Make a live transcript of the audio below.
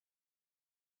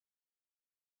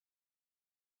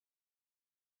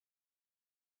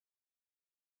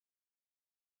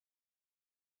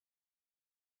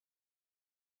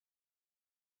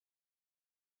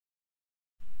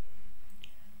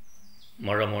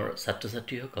মৰমৰ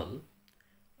ছাত্ৰ-ছাত্ৰীসকল,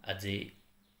 আজি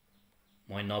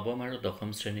মই নৱম আৰু দশম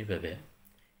শ্ৰেণীৰ বাবে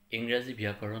ইংৰাজী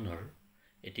ব্যাকৰণৰ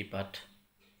এটি পাঠ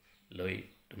লৈ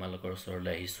তোমালোকৰ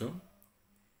ওচৰলৈ আহিছোঁ।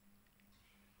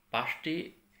 পাঠটি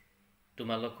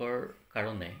তোমালোকৰ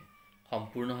কাৰণে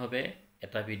সম্পূৰ্ণভাৱে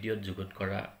এটা ভিডিঅ'ত যুগুত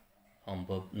কৰা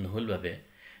সম্ভৱ নহ'ল বাবে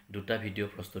দুটা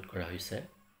ভিডিঅ' প্ৰস্তুত কৰা হৈছে।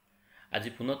 আজি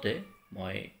পুনতে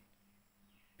মই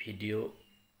ভিডিঅ'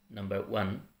 নম্বৰ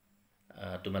 1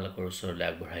 তোমালোকৰ ওচৰলৈ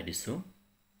আগবঢ়াই দিছোঁ।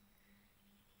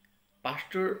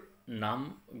 পাঠটোৰ নাম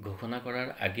ঘোষণা কৰাৰ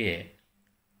আগেয়ে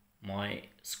মই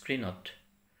স্ক্ৰীনত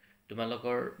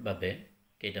তোমালোকৰ বাবে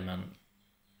কেইটামান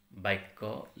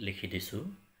বাক্য লিখি দিছোঁ।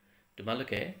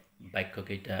 তোমালোকে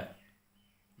বাক্যকেইটা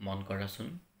মন কৰাচোন।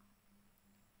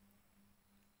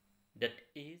 That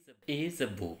is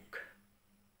a book.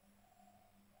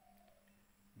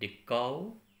 The cow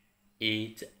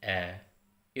is a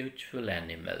useful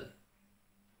animal.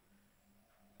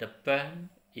 The pen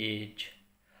is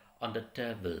on the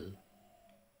table.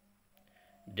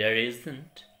 There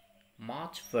isn't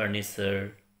much furniture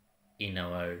in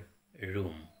our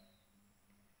room.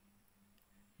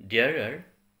 There are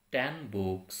 10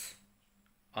 books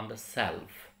on the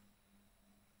shelf.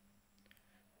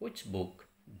 Which book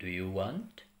do you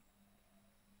want?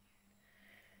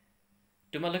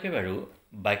 তোমালোকে বাৰু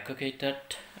বাক্যকেইটাত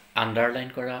underline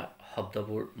কৰা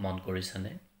শব্দবোৰ মন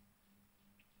কৰিছানে?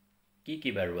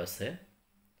 কি বাৰু আছে?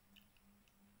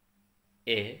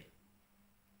 A,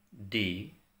 D,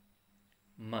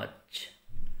 much,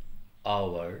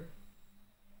 our,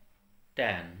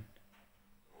 10,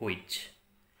 which.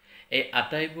 এই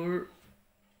আটাইবোৰ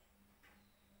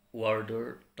ৱৰ্ডৰ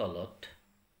তলত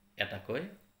এটাকৈ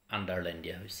আন্ডাৰলাইন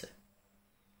দিয়া হৈছে।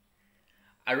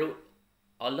 আৰু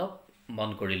অলপ মন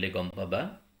কৰিলে গম পাবা,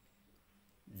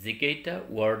 যিকেইটা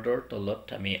ৱৰ্ডৰ তলত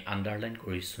আমি আন্ডাৰলাইন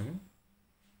কৰিছোঁ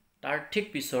তাৰ ঠিক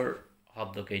পিছৰ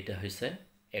শব্দকেইটা হৈছে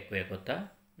একোটা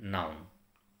নাউন,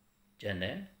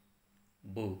 যেনে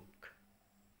বুক,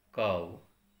 কাউ,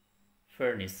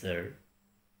 ফাৰ্নিচাৰ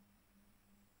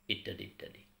ইত্যাদি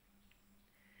ইত্যাদি।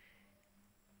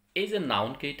 এই যে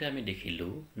নাউন কেইটা আমি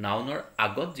দেখিলোঁ, নাউনৰ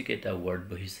আগত যিকেইটা ৱৰ্ড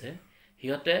বহিছে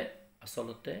সিহঁতে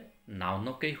আচলতে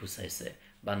নাউনকেই সূচাইছে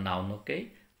বা নাউনকেই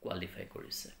কোৱালিফাই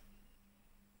কৰিছে।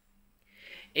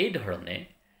 এই ধৰণে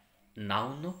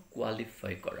নাউনক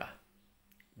কোৱালিফাই কৰা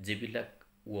যিবিলাক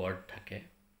ৱৰ্ড থাকে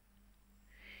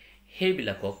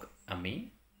সেইবিলাকক আমি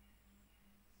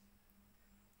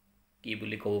কি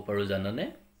বুলি ক'ব পাৰোঁ জানানে?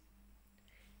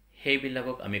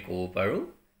 সেইবিলাকক আমি ক'ব পাৰোঁ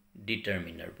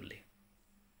ডিটাৰমিনাৰ বুলি।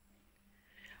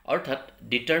 অৰ্থাৎ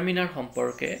ডিটাৰমিনাৰ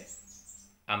সম্পৰ্কে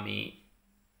আমি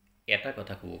এটা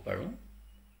কথা ক'ব পাৰোঁ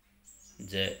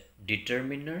যে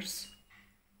determiners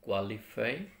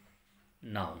qualify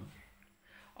noun,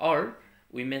 or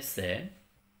we may say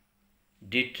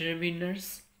determiners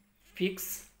fix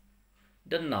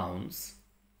the nouns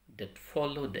that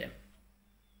follow them.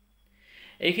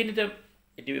 এইখিনিতে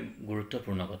এটি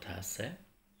গুৰুত্বপূৰ্ণ কথা আছে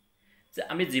যে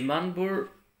আমি যিমানবোৰ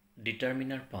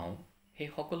ডিটাৰমিনাৰ পাওঁ সেই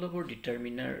সকলোবোৰ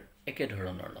ডিটাৰমিনাৰ একে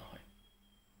ধৰণৰ নহয়।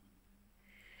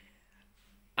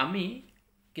 আমি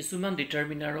কিছুমান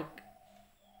ডিটাৰমিনাৰক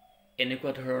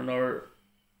এনেকুৱা ধৰণৰ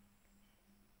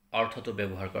অৰ্থটো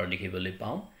ব্যৱহাৰ কৰা দেখিবলৈ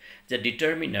পাওঁ যে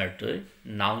ডিটাৰমিনাৰটোৱে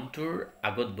নাউনটোৰ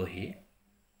আগত বহি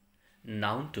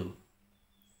নাউনটো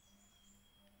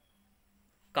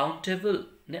কাউণ্টেবল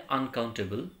নে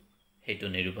আনকাউণ্টেবল সেইটো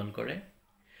নিৰূপণ কৰে,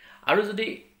 আৰু যদি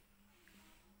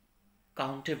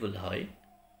কাউণ্টেবল হয়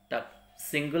তাক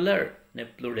ছিংগুলাৰ নে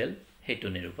প্লুৰেল সেইটো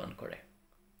নিৰূপণ কৰে।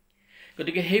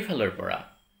 গতিকে সেইফালৰ পৰা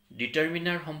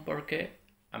ডিটাৰমিনাৰ সম্পৰ্কে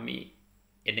আমি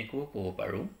এনেকৈও ক'ব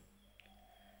পাৰোঁ,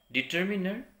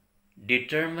 determiner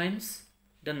determines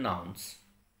the nouns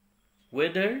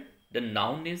whether the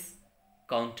noun is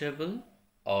countable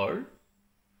or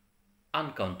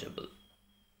uncountable,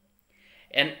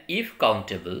 and if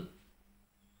countable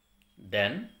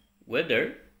then whether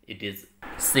it is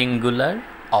singular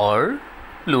or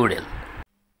plural.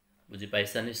 বুজি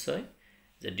পাইছা নিশ্চয়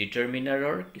যে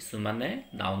ডিটাৰমিনাৰৰ কিছুমানে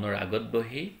নাউনৰ আগত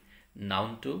বহি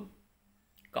নাউনটো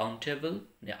কাউণ্টেবল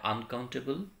নে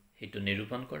আনকাউণ্টেবল সেইটো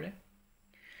নিৰূপণ কৰে,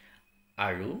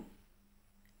 আৰু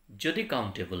যদি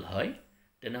কাউণ্টেবল হয়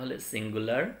তেনেহ'লে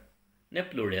ছিংগুলাৰ নে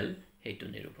প্লুৰেল সেইটো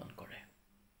নিৰূপণ কৰে।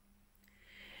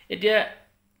 এতিয়া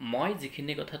মই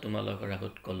যিখিনি কথা তোমালোকৰ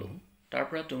আগত ক'লোঁ তাৰ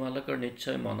পৰা তোমালোকৰ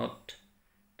নিশ্চয় মনত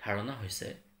ধাৰণা হৈছে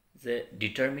যে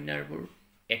ডিটাৰমিনাৰবোৰ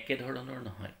একে ধৰণৰ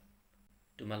নহয়।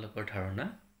 তোমালোকৰ ধাৰণা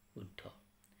শুদ্ধ।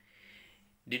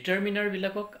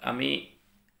 ডিটাৰমিনাৰবিলাকক আমি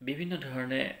বিভিন্ন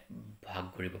ধৰণে ভাগ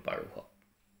কৰিব পাৰোঁ।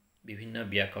 বিভিন্ন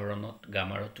ব্যাকৰণত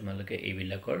গ্ৰামাৰত তোমালোকে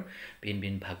এইবিলাকৰ ভিন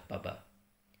ভিন ভাগ পাবা।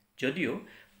 যদিও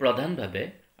প্ৰধানভাৱে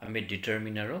আমি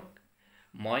ডিটাৰমিনাৰক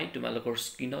মই তোমালোকৰ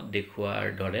স্ক্ৰীনত দেখুৱাৰ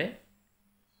দৰে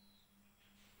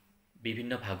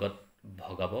বিভিন্ন ভাগত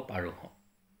ভগাব পাৰোঁ।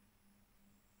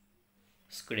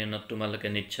 স্ক্ৰীনত তোমালোকে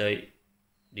নিশ্চয়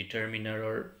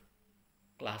ডিটাৰমিনাৰৰ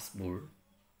ক্লাছবোৰ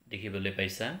দেখিবলৈ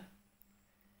পাইছা।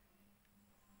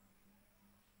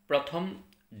 প্ৰথম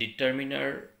ডিটাৰমিনাৰ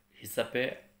হিচাপে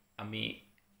আমি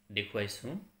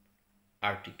দেখুৱাইছোঁ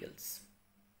আৰ্টিকেলছ।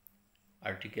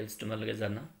 আৰ্টিকেলছ তোমালোকে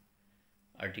জানা,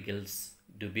 আৰ্টিকেলছ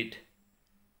দুবিধ,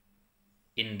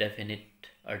 ইনডেফিনিট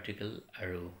আৰ্টিকেল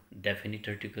আৰু ডেফিনিট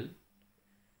আৰ্টিকেল।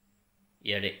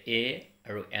 ইয়াৰে এ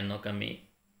আৰু এনক আমি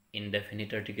ইনডেফিনিট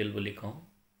আৰ্টিকেল বুলি কওঁ,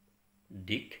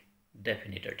 ডিক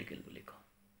ডেফিনিট আৰ্টিকেল বুলি কওঁ।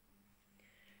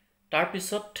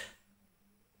 তাৰপিছত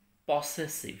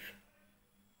পছেছিভ,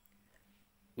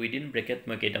 উইদিন ব্ৰেকেট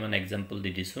মই কেইটামান এক্সাম্পল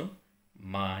দি দিছোঁ,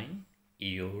 মাই,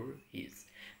 ইয়ৰ, his.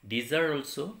 These are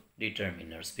also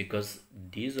determiners because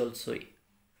these also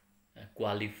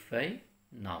qualify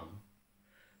noun.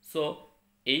 So,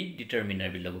 এই ডিটাৰমিনাৰ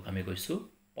বিলাকক আমি কৈছোঁ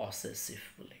পছেছিভ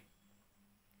বুলি।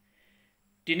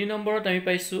 3 নম্বৰত আমি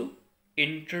পাইছোঁ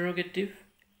interrogative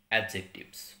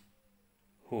adjectives,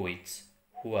 which,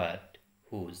 what,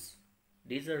 whose.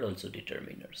 These are also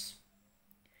determiners.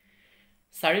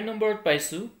 4 নম্বৰত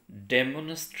পাইছোঁ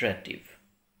demonstrative,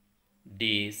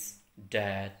 this,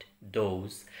 that,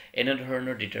 those. এনে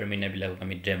ধৰণৰ ডিটাৰমিনাৰ বিলাকক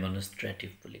আমি ডেমনষ্ট্ৰেটিভ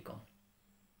বুলি কওঁ।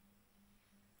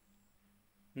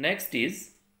 নেক্সট ইজ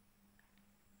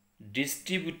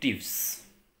ডিষ্ট্ৰিবিউটিভছ,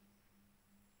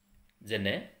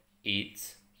 যেনে ইটছ,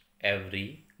 এভৰি,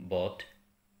 বথ,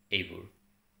 এইবোৰ।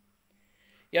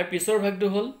 ইয়াৰ পিছৰ ভাগটো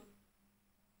হ'ল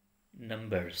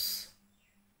numbers.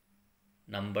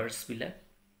 নাম্বাৰ্ছবিলাক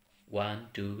 1,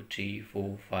 2, 3,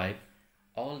 4, 5,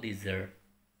 all these are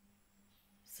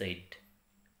said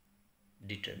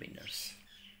determiners.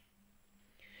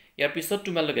 ইয়াৰ পিছত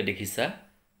তোমালোকে দেখিছা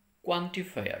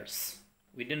quantifiers,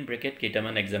 within bracket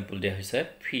কেইটামান এক্সাম্পল দিয়া হৈছে,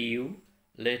 few,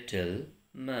 little,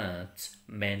 much,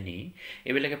 many।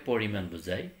 এইবিলাকে পৰিমাণ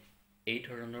বুজায়। এই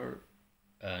ধৰণৰ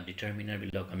ডিটাৰমিনাৰ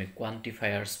বিলাক আমি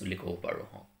quantifiers বুলি ক'ব পাৰোঁ।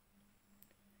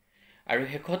 আৰু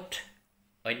শেষত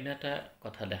অন্য এটা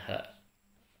কথা দেখা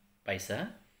পাইছা,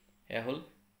 সেয়া হ'ল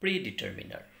প্ৰি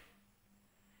ডিটাৰমিনাৰ।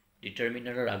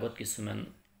 ডিটাৰমিনাৰৰ আগত কিছুমান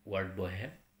ৱাৰ্ড বহে,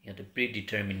 ইয়াতে প্ৰি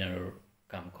ডিটাৰমিনাৰৰ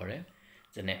কাম কৰে,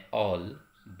 যেনে অল,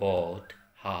 বথ,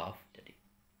 হাফ ইত্যাদি।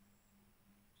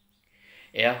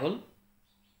 এয়া হ'ল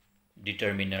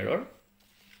ডিটাৰমিনাৰৰ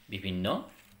বিভিন্ন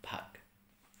ভাগ।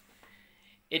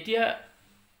 এতিয়া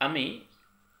আমি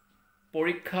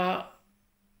পৰীক্ষা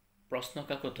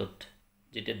প্ৰশ্নকাকতত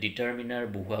যেতিয়া ডিটাৰমিনাৰ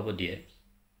বহুৱাব দিয়ে,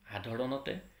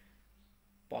 সাধাৰণতে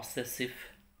পছেছিভ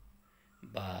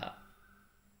বা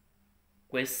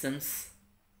কুৱেশ্যনছ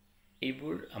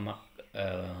এইবোৰ আমাক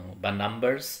বা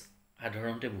নাম্বাৰ্ছ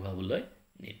সাধাৰণতে বহুৱাবলৈ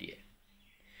নিদিয়ে।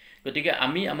 গতিকে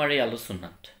আমি আমাৰ এই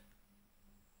আলোচনাত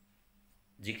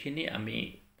যিখিনি আমি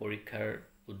পৰীক্ষাৰ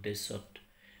উদ্দেশ্যত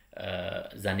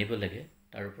জানিব লাগে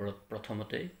তাৰ ওপৰত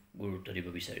প্ৰথমতে গুৰুত্ব দিব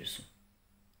বিচাৰিছোঁ।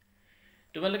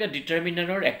 তোমালোকে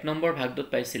ডিটাৰমিনাৰৰ 1 নম্বৰ ভাগটোত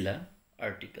পাইছিলা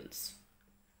আৰ্টিকেলছ।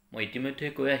 মই ইতিমধ্যে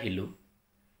কৈ আহিলোঁ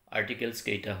আৰ্টিকেলছ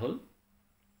কেইটা হ'ল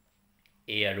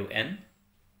এ আৰু এন,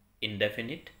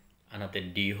 ইনডেফিনিট, আনহাতে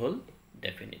ডি হ'ল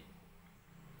ডেফিনিট।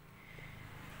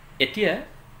 এতিয়া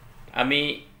আমি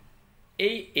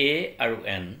এই এ আৰু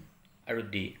এন আৰু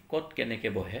ডি ক'ত কেনেকৈ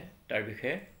বহে তাৰ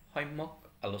বিষয়ে সম্যক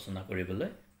আলোচনা কৰিবলৈ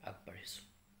আগবাঢ়িছোঁ।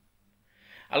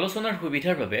 আলোচনাৰ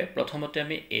সুবিধাৰ বাবে প্ৰথমতে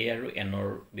আমি এ আৰু এনৰ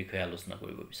বিষয়ে আলোচনা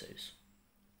কৰিব বিচাৰিছোঁ।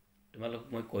 তোমালোকক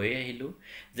মই কৈ আহিলোঁ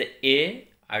যে এ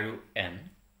আৰু এন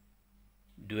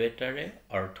দুয়োটাৰে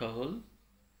অৰ্থ হ'ল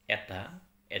এটা,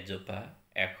 এজোপা,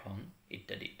 এখন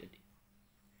ইত্যাদি ইত্যাদি।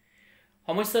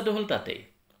 সমস্যাটো হ'ল তাতেই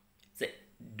যে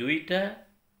দুইটা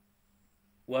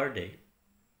ৱাৰ্ডে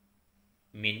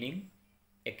মিনিং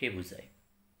একে বুজায়।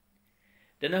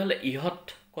 তেনেহ'লে ইহঁত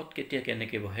ক'ত কেতিয়া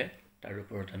কেনেকৈ বহে তাৰ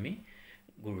ওপৰত আমি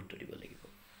গুৰুত্ব দিব লাগিব।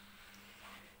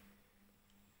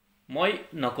 মই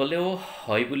নকলেও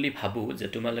হয় বুলি ভাবোঁ যে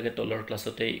তোমালোকে তলৰ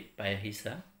ক্লাছতেই পাই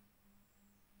আহিছা,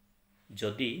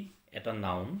 যদি এটা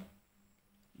নাউন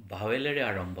ভাৱেলেৰে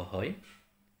আৰম্ভ হয়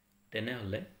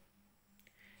তেনেহ'লে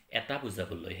এটা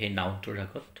বুজাবলৈ সেই নাউনটোৰ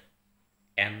আগত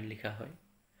এন লিখা হয়,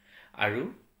 আৰু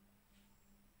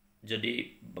যদি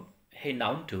সেই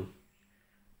নাউনটো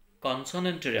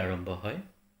কনসনেণ্টেৰে আৰম্ভ হয়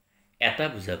এটা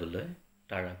বুজাবলৈ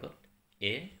তাৰ আগত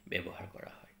এ ব্যৱহাৰ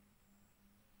কৰা হয়।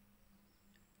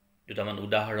 দুটামান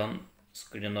উদাহৰণ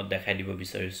স্ক্ৰীনত দেখাই দিব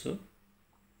বিচাৰিছোঁ।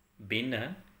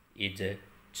 Bina is a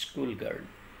school girl.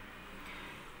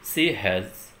 She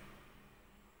has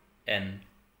an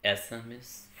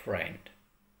Assamese friend.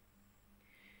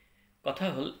 কথা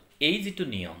হ'ল এই যিটো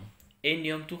নিয়ম এই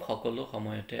নিয়মটো সকলো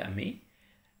সময়তে আমি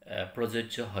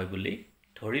প্ৰযোজ্য হয় বুলি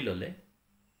ধৰি ল'লে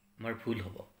আমাৰ ভুল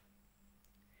হ'ব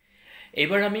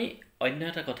এইবাৰ আমি অন্য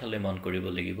এটা কথালৈ মন কৰিব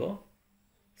লাগিব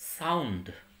সাউন্ড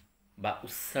বা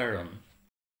উচ্চাৰণ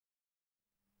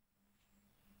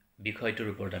বিষয়টোৰ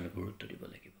ওপৰত আমি গুৰুত্ব দিব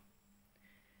লাগিব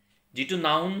যিটো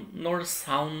নাউনৰ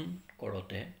সাউন্ড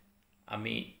কৰোতে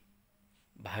আমি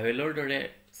ভাৱেলৰ দৰে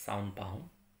সাউন্ড পাওঁ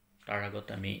তাৰ আগত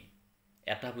আমি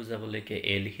এটা বুজাবলৈকে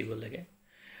এ লিখিব লাগে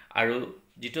আৰু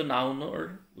যিটো নাউনৰ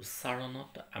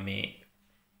উচ্চাৰণত আমি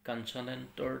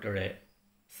কনসনেন্টৰ দৰে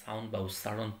সাউন্ড বা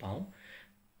উচ্চাৰণ পাওঁ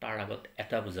তাৰ আগত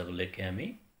এটা বুজাবলৈকে আমি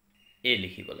এ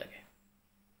লিখিব লাগে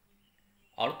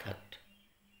অৰ্থাৎ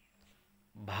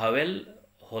ভাৱেল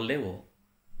হলেও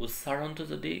উচ্চাৰণটো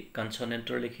যদি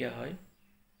কনসনেন্টৰ লিখিয়া হয়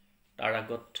তাৰ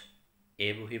আগত এ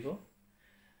বহিব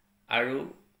আৰু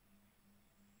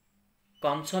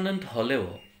কনসনেন্ট হলেও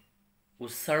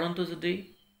উচ্চাৰণটো যদি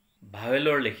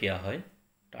ভাৱেলৰ লিখিয়া হয়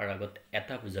তাৰ আগত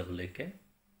এটা বুজাবলৈকে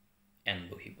এন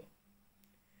বহিব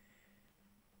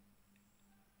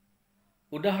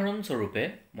উদাহৰণ স্বৰূপে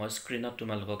মই স্ক্ৰীনত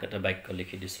তোমালোকক এটা বাক্য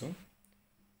লিখি দিছো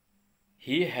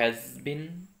He has been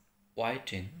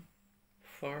waiting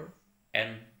for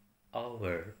an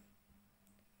hour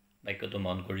বাক্যটো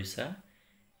মন কৰিছা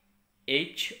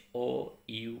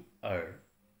HOUR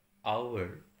hour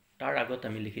তাৰ আগত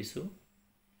আমি লিখিছো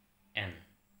N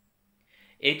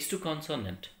H to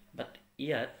consonant but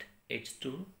yet H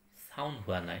to sound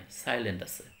হোৱা নাই silent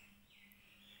আছে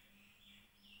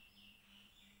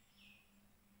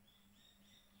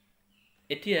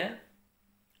এতিয়া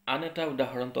আন এটা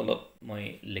উদাহৰণ তলত মই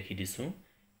লিখি দিছো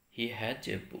He had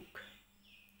a book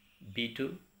B to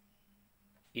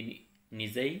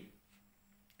নিজেই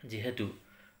যেহেতু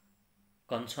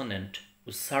কনসনেন্ট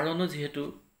উচ্চাৰণো যেহেতু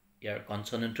ইয়াৰ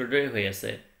কনসনেন্টৰ দৰে হৈ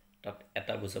আছে তাত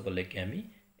এটা বুজাবলৈকে আমি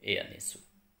এই আনিছো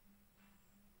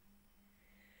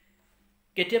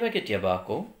কেতিয়াবা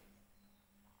আকৌ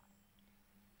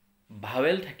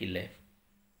ভাৱেল থাকিলে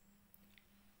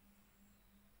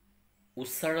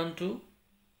উচ্চাৰণটো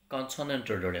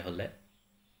কনসনেন্টৰ দৰে হলে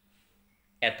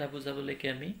এটা বুজাবলৈকে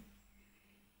আমি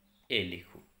এ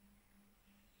লিখো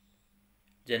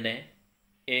যেনে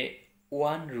a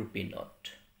 1 rupee note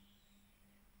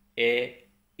a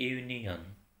union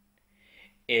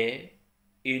a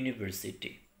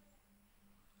university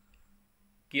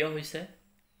কিয় হৈছে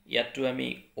ইয়াতটো আমি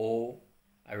o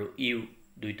আৰু u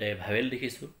দুইটাই ভাৱেল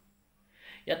দেখিছো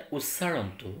ইয়াত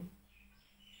উচ্চাৰণটো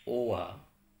ওৱা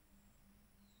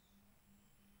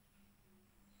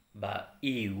বা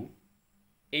ইউ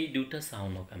এই দুটা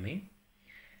সাউন্ডক আমি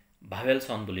ভাৱেল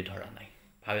সাউন্ড বুলি ধৰা নাই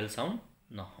ভাৱেল সাউন্ড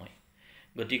নহয়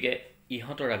গতিকে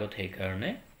ইহঁতৰ আগত সেই কাৰণে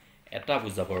এটা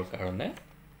বুজাবৰ কাৰণে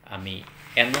আমি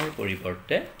এনৰ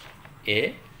পৰিৱৰ্তে এ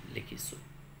লিখিছো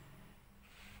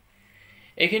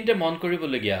এইখিনিতে মন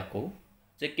কৰিবলগীয়া আকৌ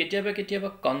যে কেতিয়াবা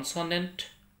কনসনেন্ট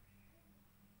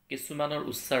কিছুমানৰ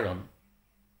উচ্চাৰণ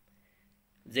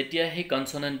যেতিয়া সেই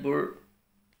কনসনেন্টবোৰ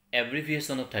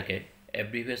এব্ৰিভিয়েচনত থাকে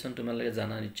এব্ৰিভিয়েচন তোমালোকে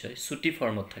জানা নিশ্চয় ছুটি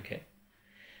ফৰ্মত থাকে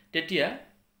তেতিয়া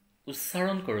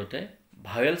উচ্চাৰণ কৰোতে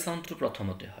ভাৱেল সাউন্ডটো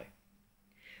প্ৰথমতে হয়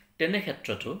তেনে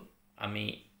ক্ষেত্ৰতো আমি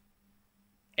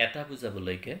এটা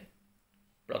বুজাবলৈকে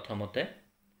প্ৰথমতে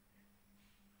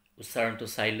উচ্চাৰণটো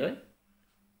চাই লৈ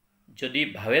যদি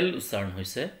ভাৱেল উচ্চাৰণ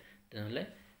হৈছে তেনেহলে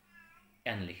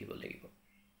এন লিখিব লাগিব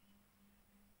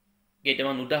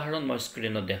কেইটামান উদাহৰণ মই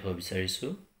স্ক্ৰীনত দেখাব বিচাৰিছো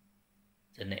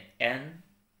যেনে N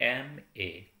M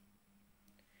A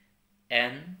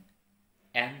N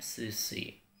MCC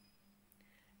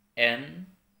N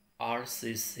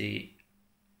RCC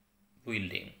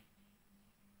building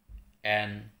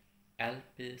N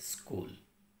LP school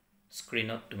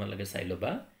স্ক্ৰীনত তোমালোকে চাই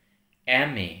লবা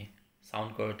MA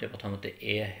সাউন্ড কৰোতে প্ৰথমতে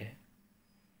A আহে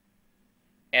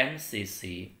MCC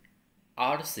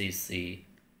RCC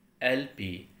LP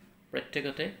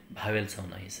প্ৰত্যেকতে ভাৱেল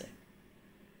সাউন্ড আহিছে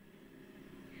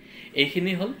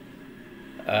এইখিনি হল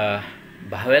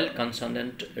ভাৱেল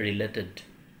কনসনেন্ট ৰিলেটেড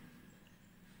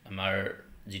আমাৰ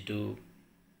যিটো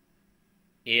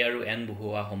এ আৰু এন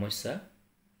বহুৱা সমস্যা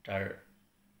তাৰ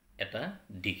এটা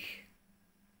দিশ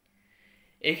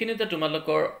এইখিনিতে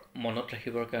তোমালোকৰ মনত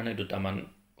ৰাখিবৰ কাৰণে দুটামান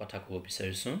কথা ক'ব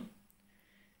বিচাৰিছো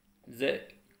যে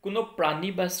কোনো প্ৰাণী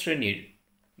বা শ্ৰেণীৰ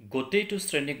গোটেইটো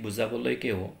শ্ৰেণীক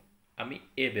বুজাবলৈকেও আমি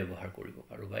এ ব্যৱহাৰ কৰিব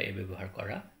পাৰো বা এ ব্যৱহাৰ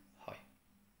কৰা হয়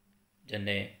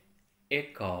যেনে a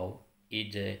cow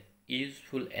is a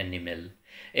useful animal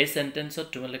এই সেন্টেন্সত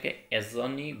তোমালোকে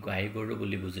এজনী গাই গৰু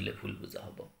বুলি বুজিলে ভুল বুজা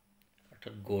হ'ব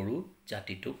অৰ্থাৎ গৰু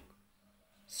জাতিটোক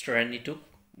শ্ৰেণীটোক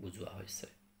বুজোৱা হৈছে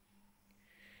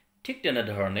ঠিক তেনে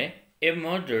ধৰণে a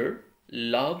mother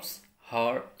loves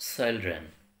her children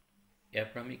ইয়াৰ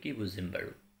পৰা আমি কি বুজিম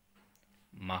বাৰু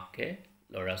মাকে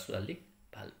ল'ৰা ছোৱালীক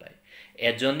ভাল পায়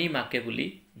এজনী মাকে বুলি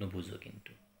নুবুজো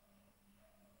কিন্তু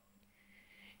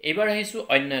এইবাৰ আহিছো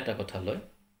অন্য এটা কথালৈ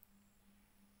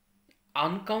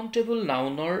আনকাউন্টেবল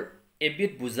নাউনৰ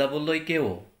এবিধ বুজাবলৈকেও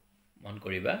মন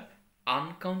কৰিবা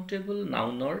আনকাউন্টেবল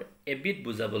নাউনৰ এবিধ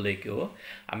বুজাবলৈকেও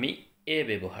আমি এ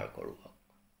ব্যৱহাৰ কৰোঁ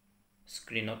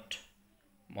স্ক্ৰীনত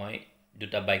মই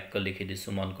দুটা বাক্য লিখি দিছো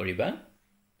মন কৰিবা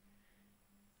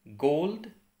Gold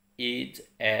is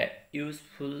a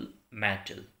useful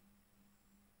metal.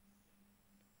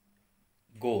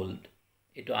 Gold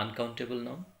এটো আনকাউন্টেবল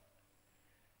নাউন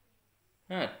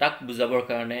তাক বুজাবৰ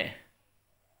কাৰণে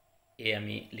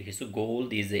আমি লিখিছো gold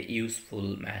is a useful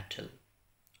metal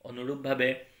অনুৰূপভাৱে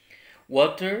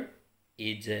water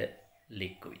is a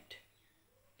liquid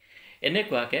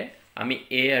এনেকুৱাকে আমি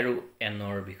a আৰু n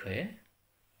ৰ বিষয়ে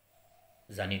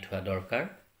জানি থোৱা দৰকাৰ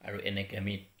আৰু এনেকৈ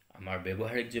আমি আমাৰ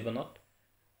ব্যৱহাৰিক জীৱনত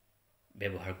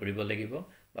ব্যৱহাৰ কৰিব লাগিব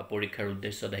বা পৰীক্ষাৰ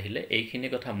উদ্দেশ্যত আহিলে এইখিনি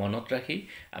কথা মনত ৰাখি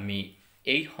আমি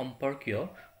এই সম্পৰ্কীয়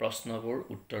প্ৰশ্নবোৰ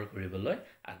উত্তৰ কৰিবলৈ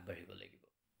আগবাঢ়িব লাগিব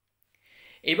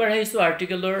এইবাৰ আহিছো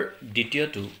আৰ্টিকেলৰ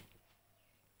দ্বিতীয়টো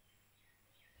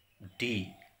ডি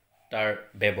তাৰ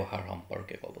ব্যৱহাৰ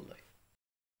সম্পৰ্কে ক'বলৈ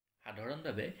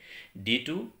সাধাৰণভাৱে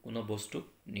ডিটো কোনো বস্তুক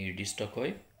নিৰ্দিষ্টকৈ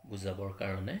বুজাবৰ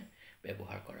কাৰণে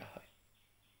ব্যৱহাৰ কৰা হয়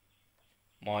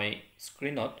মই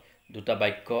স্ক্ৰীনত দুটা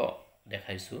বাক্য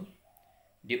দেখাইছো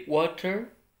The water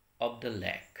of the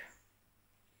lake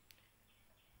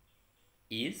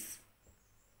is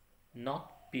not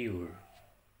pure.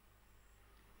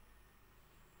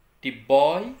 The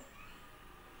boy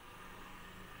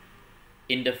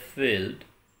in the field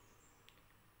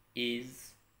is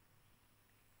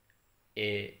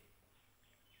a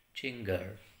singer.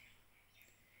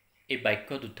 এই বাক্য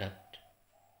দুটাত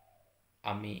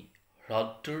আমি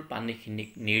হ্ৰদটোৰ পানীখিনিক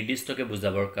নিৰ্দিষ্টকৈ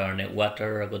বুজাবৰ কাৰণে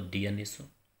ৱাটাৰৰ আগত দি আনিছো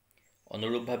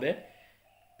অনুৰূপভাৱে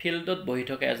ফিল্ডত বহি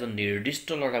থকা এজন নিৰ্দিষ্ট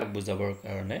ল'ৰাক বুজাবৰ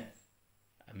কাৰণে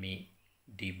আমি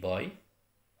দি বয়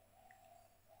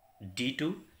ডিটো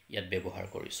ইয়াত ব্যৱহাৰ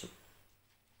কৰিছো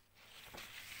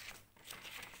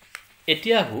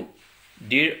এতিয়া হু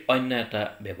ডিৰ অন্য এটা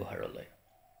ব্যৱহাৰলৈ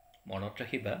মনত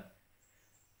ৰাখিবা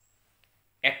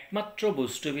একমাত্ৰ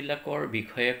বস্তুবিলাকৰ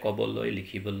বিষয়ে ক'বলৈ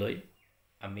লিখিবলৈ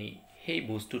আমি সেই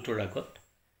বস্তুটোৰ আগত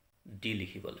ডি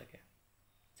লিখিব লাগে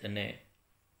যেনে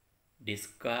The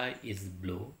sky is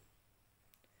blue.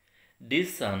 The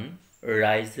sun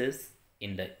rises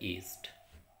in the east.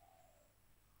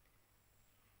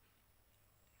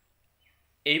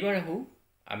 এইবাৰ আহো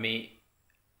আমি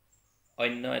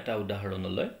অন্য এটা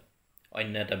উদাহৰণলৈ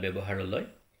অন্য এটা ব্যৱহাৰলৈ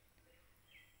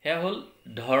হেয়া হ'ল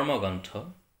ধৰ্মগ্ৰন্থ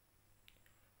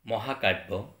মহাকাব্য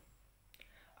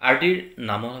আদিৰ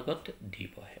নামৰ আগত দি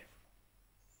বহে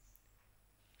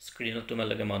স্ক্ৰীনত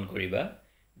তোমালোকে মন কৰিবা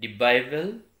The Bible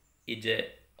is a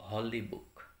holy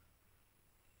book.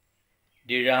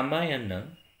 The Ramayana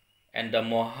and the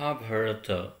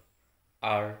Mahabharata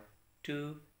are two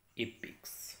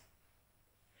epics.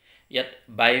 Yet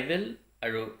Bible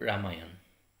আৰু Ramayan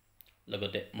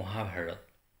লগতে মহাভাৰত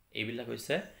এইবিলাক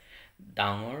হৈছে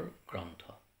ডাঙৰ গ্ৰন্থ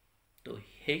তো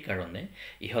সেই কাৰণে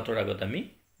ইহতৰ আগত আমি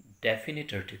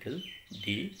definite article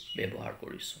দি ব্যৱহাৰ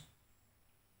কৰিছো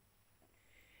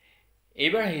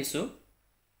এইবাৰ আহিছো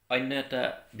অন্য এটা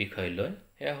বিষয়লৈ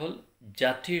হেয়া হ'ল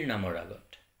জাতিৰ নামৰ আগত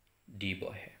দি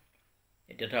বহে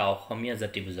এটা অসমীয়া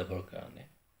জাতি বুজাবৰ কাৰণে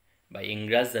বা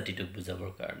ইংৰাজ জাতিটোক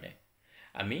বুজাবৰ কাৰণে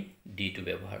আমি ডিটো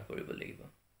ব্যৱহাৰ কৰিব লাগিব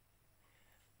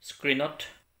স্ক্ৰীনত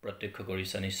প্ৰত্যক্ষ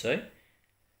কৰিছা নিশ্চয়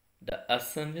The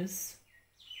Assamese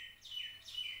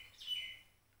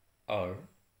are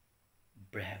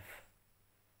brave.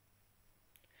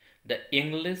 The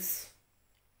English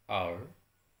are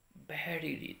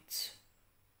very rich.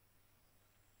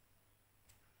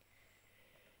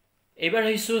 এইবাৰ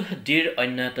আহিছো ডিৰ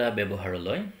অন্য এটা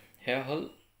ব্যৱহাৰলৈ হেয়া হ'ল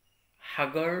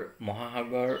সাগৰ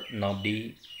মহাসাগৰ নদী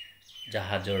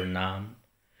জাহাজৰ নাম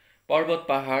পৰ্বত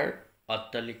পাহাৰ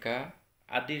অট্টালিকা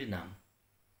আদিৰ নাম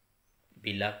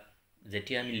বিলাক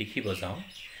যেতিয়া আমি লিখিব যাওঁ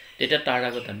তেতিয়া তাৰ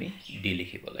আগত আমি ডি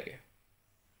লিখিব লাগে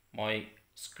মই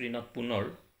স্ক্ৰীনত পুনৰ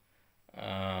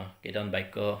কেইটামান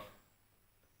বাক্য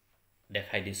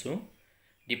দেখাই দিছো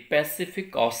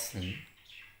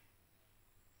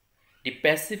The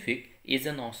Pacific is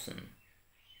an ocean.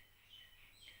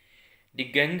 The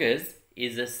Ganges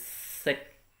is a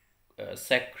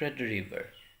sacred river.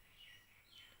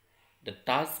 The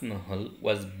Taj Mahal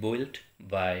was built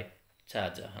by Shah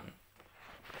Jahan.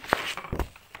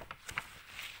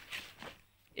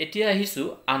 এতিয়া আহিছো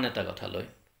আন এটা কথালৈ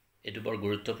এটো বৰ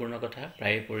গুৰুত্বপূৰ্ণ কথা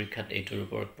প্ৰায় পৰীক্ষাত এইটোৰ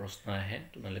ওপৰত প্ৰশ্ন আহে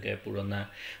তোমালোকে পুৰণা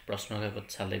প্ৰশ্নকাকত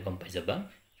চালে গম পাই যাবা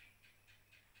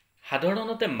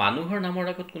সাধাৰণতে মানুহৰ নামৰ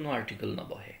আগত কোনো আৰ্টিকল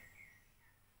নবহে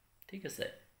ঠিক আছে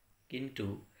কিন্তু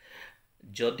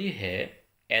যদিহে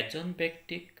এজন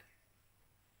ব্যক্তিক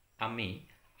আমি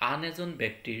আন এজন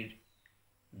ব্যক্তিৰ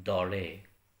দৰে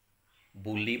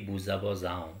বুলি বুজাব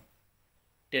যাওঁ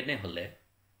তেনেহলে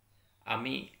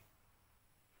আমি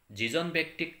যিজন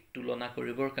ব্যক্তিক তুলনা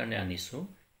কৰিবৰ কাৰণে আনিছো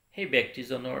সেই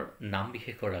ব্যক্তিজনৰ নাম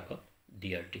বিশেষৰ আগত দি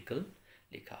আৰ্টিকল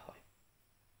লিখা হয়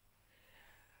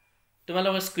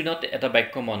তোমালোকৰ স্ক্ৰীনত এটা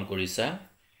বাক্য মন কৰিছা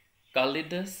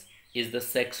Kalidas is the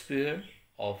Shakespeare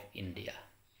of India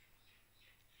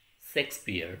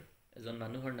Shakespeare এজন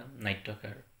মানুহৰ নাম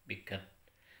নাট্যকাৰ বিখ্যাত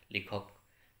লিখক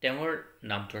তেওঁৰ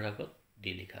নামটোৰ আগত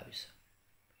দি লিখা হৈছে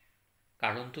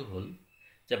কাৰণটো হ'ল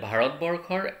যে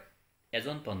ভাৰতবৰ্ষৰ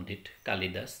এজন পণ্ডিত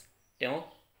কালিদাস তেওঁক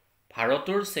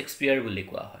ভাৰতৰ শেক্সপিয়াৰ বুলি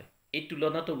কোৱা হয় এই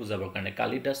তুলনাটো বুজাবৰ কাৰণে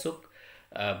কালিদাসক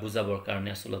বুজাবৰ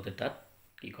কাৰণে আসলতে তাত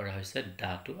কি কৰা হৈছে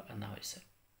দাটো আনা হৈছে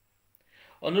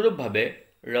অনুৰূপভাৱে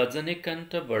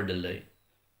Rajanikanta Bordoloi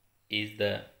is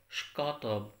the Scot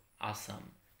of Assam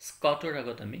স্কটৰ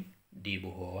আগত আমি দি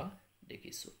বহুৱা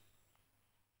দেখিছো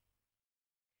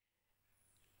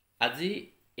আজি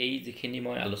এই যিখিনি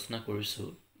মই আলোচনা কৰিছো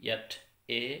ইয়াত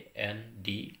a n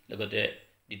d লগতে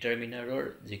ডিটাৰমিনাৰৰ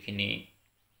যিখিনি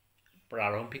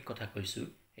প্ৰাৰম্ভিক কথা কৈছো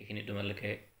এইখিনি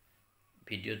তোমালোকে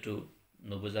ভিডিওটো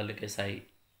নবুজালৈকে চাই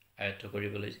আয়ত্ত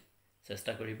কৰিবলৈ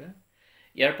চেষ্টা কৰিবা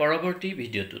ইয়াৰ পৰৱৰ্তী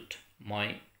ভিডিওটোত মই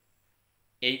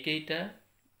এইকেইটা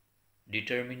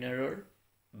ডিটাৰমিনাৰৰ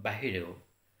বাহিৰেও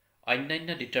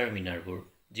অন্যান্য ডিটাৰমিনাৰবোৰ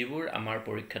যিবোৰ আমাৰ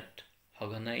পৰীক্ষাত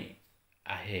সঘনাই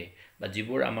আহে বা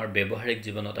যিবোৰ আমাৰ ব্যৱহাৰিক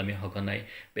জীৱনত আমি সঘনাই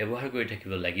ব্যৱহাৰ কৰি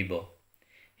থাকিব লাগিব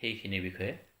সেইখিনিৰ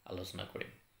বিষয়ে আলোচনা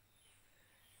কৰিম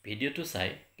ভিডিওটো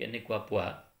চাই কেনেকুৱা পোৱা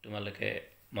তোমালোকে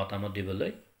মতামত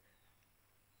দিবলৈ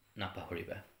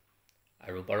নাপাহৰিবা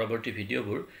আৰু পৰৱৰ্তী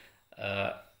ভিডিওবোৰ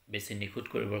বেছি নিখুঁত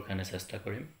কৰিবৰ কাৰণে চেষ্টা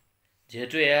কৰিম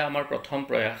যেহেতু এয়া আমাৰ প্ৰথম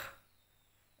প্ৰয়াস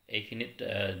এইখিনিত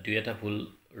দুই এটা ভুল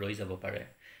ৰৈ যাব পাৰে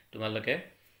তোমালোকে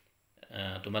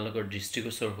তোমালোকৰ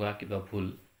দৃষ্টিগোচৰ হোৱা কিবা ভুল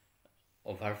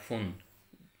অভাৰ ফোন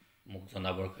মোক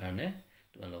জনাবৰ কাৰণে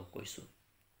তোমালোকক কৈছো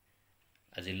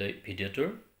আজিলৈ ভিডিওটোৰ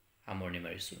সামৰণি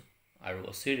মাৰিছো আৰু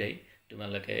অচিৰেই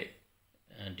তোমালোকে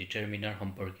ডিটাৰমিনাৰ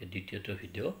সম্পৰ্কে দ্বিতীয়টো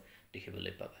ভিডিও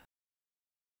দেখিবলৈ পাবা